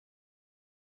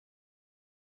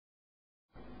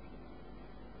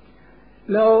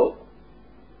Now,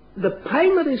 the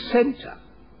primary center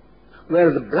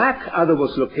where the black other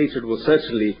was located was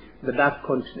certainly the dark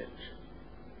continent,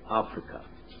 Africa.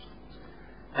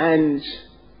 And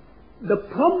the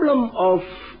problem of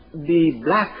the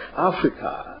black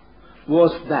Africa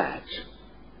was that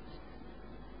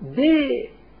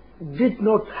they did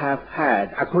not have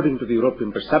had, according to the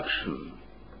European perception,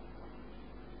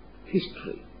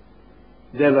 history.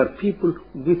 They were people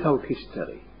without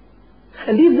history.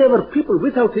 And if they were people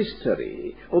without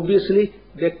history, obviously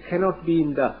they cannot be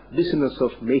in the business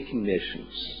of making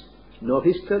nations. No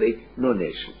history, no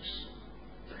nations.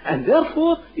 And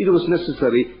therefore it was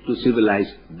necessary to civilize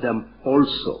them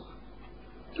also.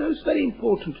 So it's very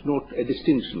important to note a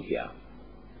distinction here.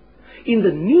 In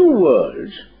the New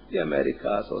World, the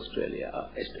Americas, Australia,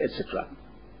 etc.,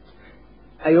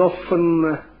 I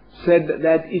often said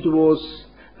that it was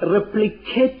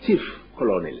replicative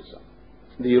colonialism.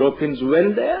 The Europeans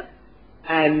went there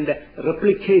and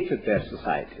replicated their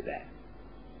society there.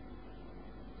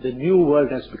 The New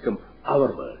World has become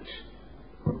our world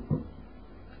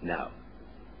now.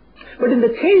 But in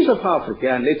the case of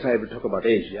Africa, and later I will talk about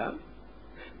Asia,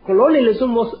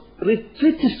 colonialism was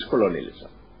retreatist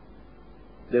colonialism.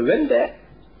 They went there,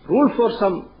 ruled for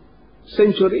some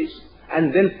centuries,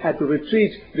 and then had to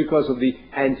retreat because of the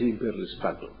anti-imperialist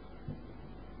struggle.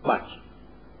 But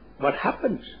what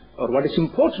happened, or what is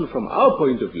important from our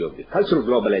point of view of the cultural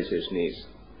globalization is,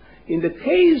 in the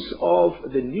case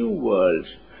of the New World,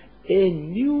 a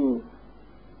new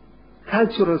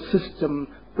cultural system,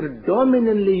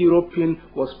 predominantly European,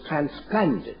 was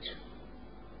transplanted.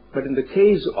 But in the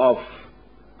case of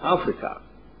Africa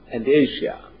and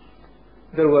Asia,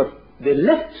 they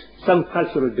left some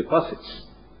cultural deposits,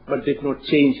 but did not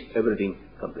change everything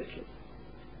completely.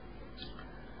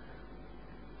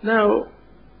 Now,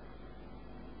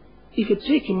 if you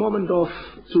take a moment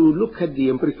to look at the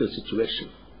empirical situation,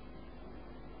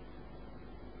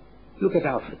 look at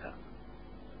Africa.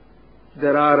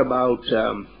 There are about,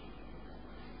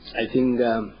 I think,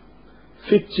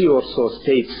 50 or so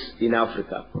states in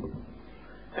Africa,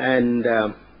 and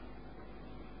a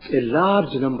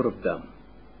large number of them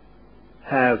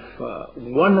have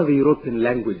one of the European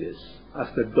languages as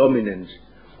the dominant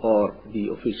or the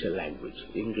official language: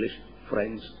 English,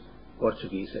 French,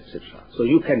 Portuguese, etc. So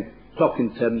you can talk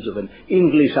in terms of an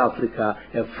English Africa,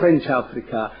 a French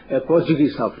Africa, a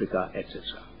Portuguese Africa, etc.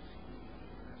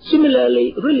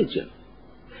 Similarly, religion.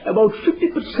 About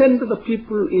 50% of the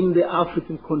people in the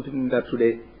African continent are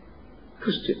today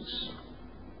Christians.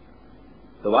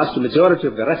 The vast majority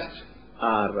of the rest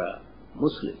are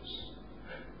Muslims.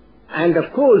 And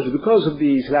of course, because of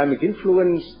the Islamic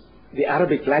influence, the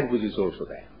Arabic language is also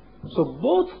there. So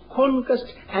both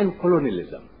conquest and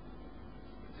colonialism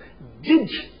did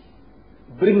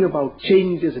bring about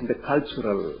changes in the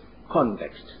cultural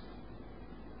context.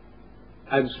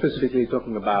 I'm specifically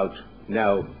talking about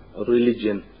now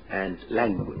religion and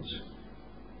language.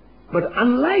 But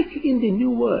unlike in the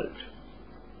New World,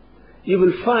 you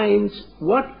will find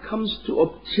what comes to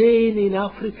obtain in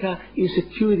Africa is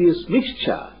a curious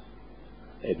mixture.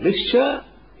 A mixture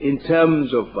in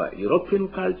terms of European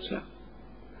culture,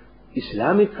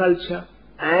 Islamic culture,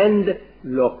 and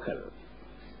local.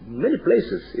 In many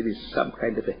places it is some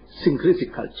kind of a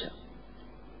syncretic culture.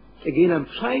 Again, I'm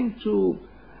trying to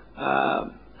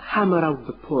hammer out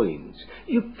the point.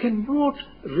 You cannot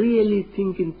really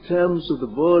think in terms of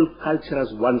the world culture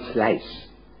as one slice.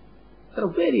 There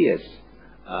are various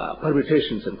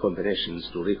permutations and combinations,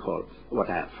 to recall what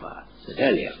I have said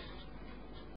earlier.